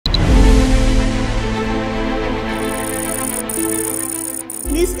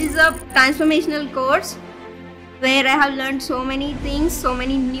a transformational course where I have learned so many things, so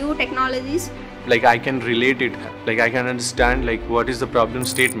many new technologies. Like I can relate it, like I can understand like what is the problem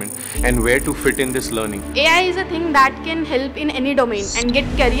statement and where to fit in this learning. AI is a thing that can help in any domain and get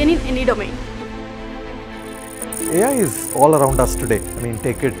career in any domain. AI is all around us today. I mean,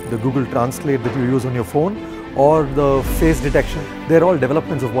 take it the Google Translate that you use on your phone or the face detection. They're all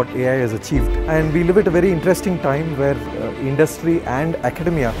developments of what AI has achieved. And we live at a very interesting time where industry and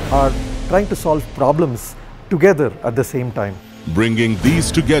academia are trying to solve problems together at the same time. Bringing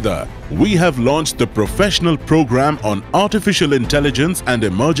these together, we have launched the professional program on artificial intelligence and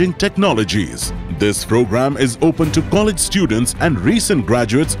emerging technologies. This program is open to college students and recent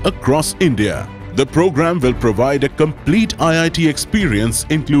graduates across India. The program will provide a complete IIT experience,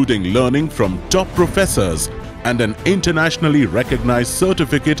 including learning from top professors and an internationally recognized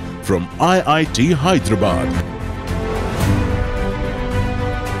certificate from IIT Hyderabad.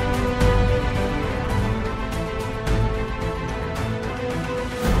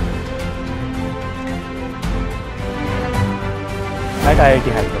 At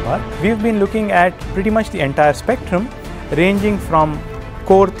IIT Hyderabad, we've been looking at pretty much the entire spectrum, ranging from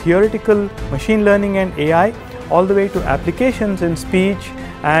core theoretical machine learning and AI all the way to applications in speech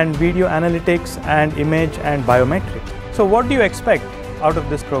and video analytics and image and biometrics. So what do you expect out of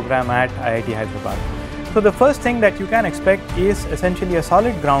this program at IIT Hyderabad? So the first thing that you can expect is essentially a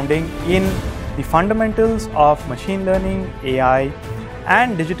solid grounding in the fundamentals of machine learning, AI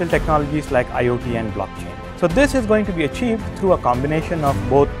and digital technologies like IoT and blockchain. So this is going to be achieved through a combination of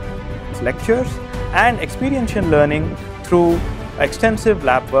both lectures and experiential learning through extensive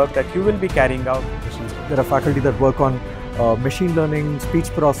lab work that you will be carrying out. There are faculty that work on machine learning, speech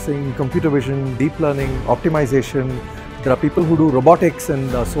processing, computer vision, deep learning, optimization. There are people who do robotics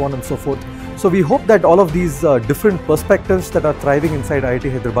and so on and so forth. So we hope that all of these different perspectives that are thriving inside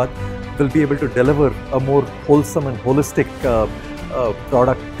IIT Hyderabad will be able to deliver a more wholesome and holistic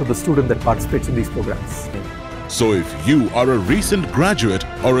product to the student that participates in these programs. So if you are a recent graduate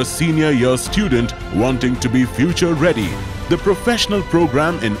or a senior year student wanting to be future ready, the professional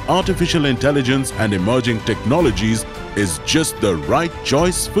program in artificial intelligence and emerging technologies is just the right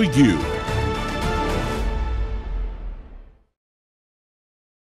choice for you.